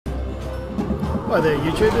Hi there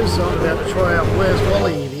YouTubers, I'm about to try out Where's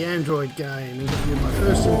Wally, the Android game, and give you my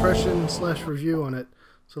first impression / review on it.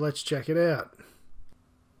 So let's check it out.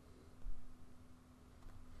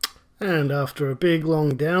 And after a big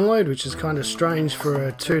long download, which is kind of strange for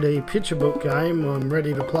a 2D picture book game, I'm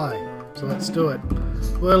ready to play. So let's do it.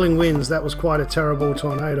 Whirling winds, that was quite a terrible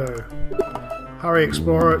tornado. Hurry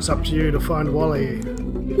Explorer, it's up to you to find Wally.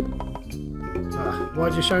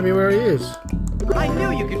 Why'd you show me where he is? I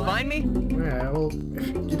knew you could find me! Yeah, well, if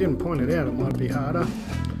you didn't point it out, it might be harder.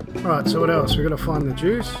 Alright, so what else? We've got to find the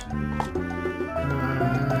juice.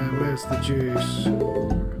 Where's the juice?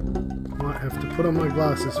 Might have to put on my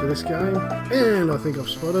glasses for this game. And I think I've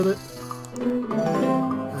spotted it.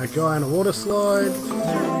 A guy on a water slide.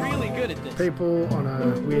 You're really good at this. People on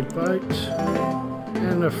a weird boat.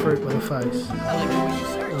 And a fruit with a face. I like the way you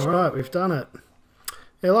search. Alright, we've done it.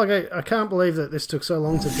 Yeah, like I can't believe that this took so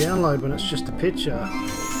long to download when it's just a picture.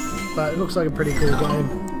 But it looks like a pretty cool game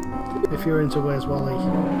if you're into Where's Wally.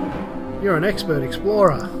 You're an expert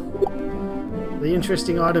explorer. The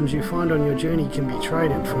interesting items you find on your journey can be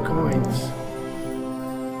traded for coins.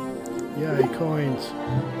 Yay, coins.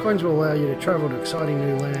 Coins will allow you to travel to exciting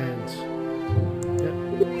new lands.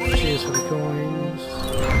 Yep. Cheers for the coins.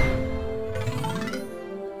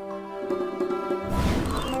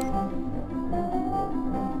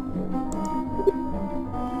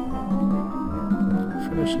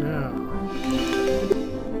 Finish now.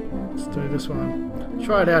 Let's do this one.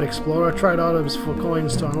 Try it out, Explorer. Trade items for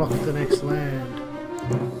coins to unlock the next land.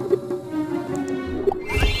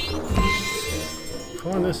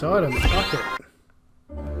 Find this item. Bucket.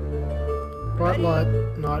 Bright light,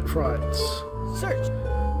 night frights. Search.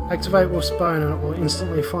 Activate Wolf's Bone and it will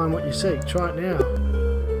instantly find what you seek. Try it now.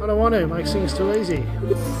 I don't want to. It makes things too easy.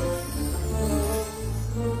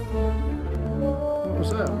 What was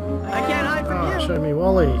that? I can't hide from you. Show me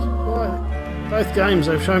Wally. Why? Both games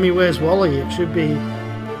they've shown me Where's Wally. It should be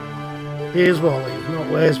Here's Wally, not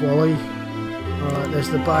Where's Wally. Alright, there's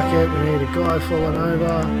the bucket. We need a guy falling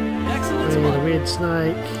over. Excellent. We need a weird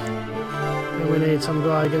snake. And we need some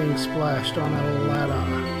guy getting splashed on a ladder.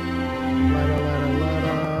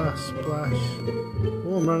 Ladder, splash.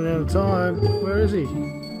 Oh, I'm running out of time. Where is he?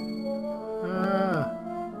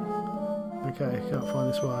 Okay, can't find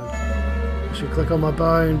this one. I should click on my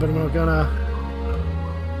bone, but I'm not gonna.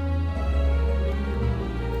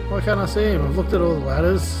 Why can't I see him? I've looked at all the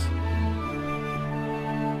ladders.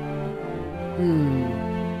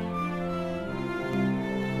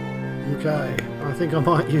 Okay, I think I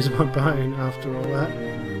might use my bone after all that.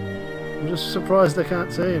 I'm just surprised I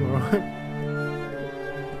can't see him, alright?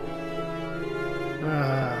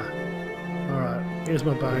 Alright, here's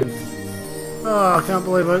my bone. Oh, I can't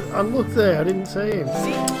believe I looked there, I didn't see him.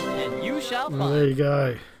 See, and you shall find. There you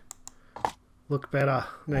go. Look better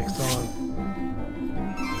next time.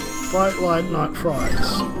 Bright light, night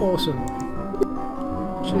frights. Awesome.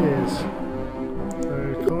 Cheers.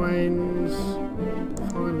 So, coins.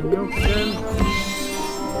 Find the milk again.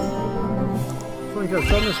 I think I've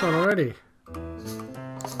done this one already.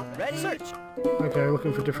 Ready? Search. Okay,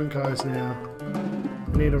 looking for different guys now.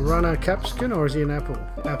 We need a runner capskin, or is he an apple?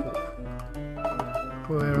 Apple.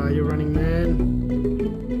 Where are you, running man?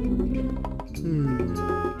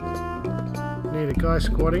 Need a guy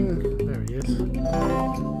squatting. There he is.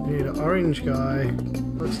 Need an orange guy.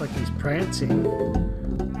 Looks like he's prancing.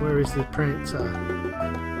 Where is the prancer?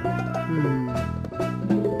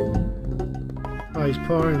 Oh, he's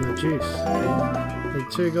pouring the juice. Need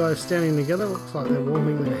two guys standing together. Looks like they're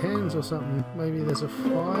warming their hands or something. Maybe there's a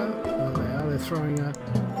fire. Oh, they are. They're throwing a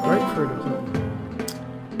grapefruit or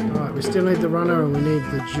something. Alright, we still need the runner and we need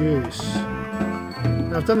the juice.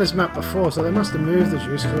 Now, I've done this map before, so they must have moved the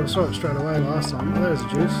juice because I saw it straight away last time. Oh, there's the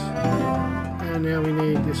juice. And now we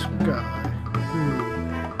need this guy.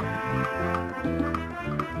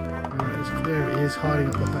 There he is, hiding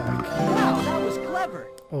at the back. Wow, that was clever.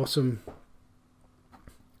 Awesome.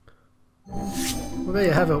 Well, there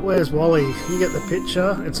you have it. Where's Wally? You get the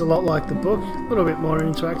picture. It's a lot like the book. A little bit more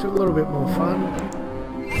interactive, a little bit more fun.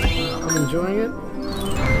 I'm enjoying it.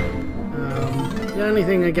 The only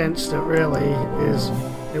thing against it really is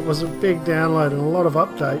it was a big download and a lot of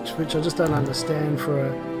updates, which I just don't understand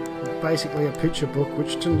for basically a picture book,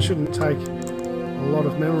 which shouldn't take a lot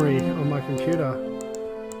of memory on my computer.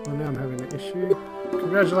 Well, now I'm having an issue.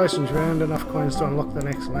 Congratulations, you earned enough coins to unlock the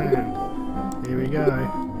next land. Here we go.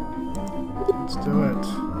 Let's do it.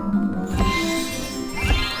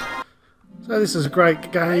 So this is a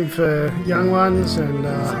great game for young ones and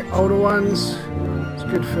older ones. It's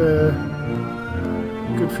good for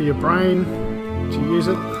your brain to use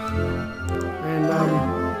it. And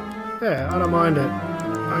yeah, I don't mind it.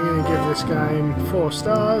 I'm going to give this game 4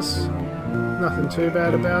 stars. Nothing too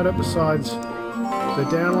bad about it besides the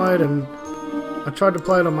download, and I tried to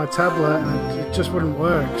play it on my tablet and it just wouldn't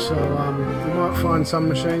work, so you might find some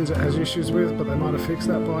machines it has issues with, but they might have fixed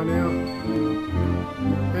that by now.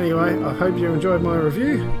 Anyway, I hope you enjoyed my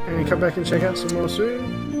review, and come back and check out some more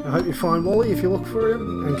soon. I hope you find Wally if you look for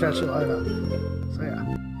him, and catch you later. See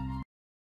ya.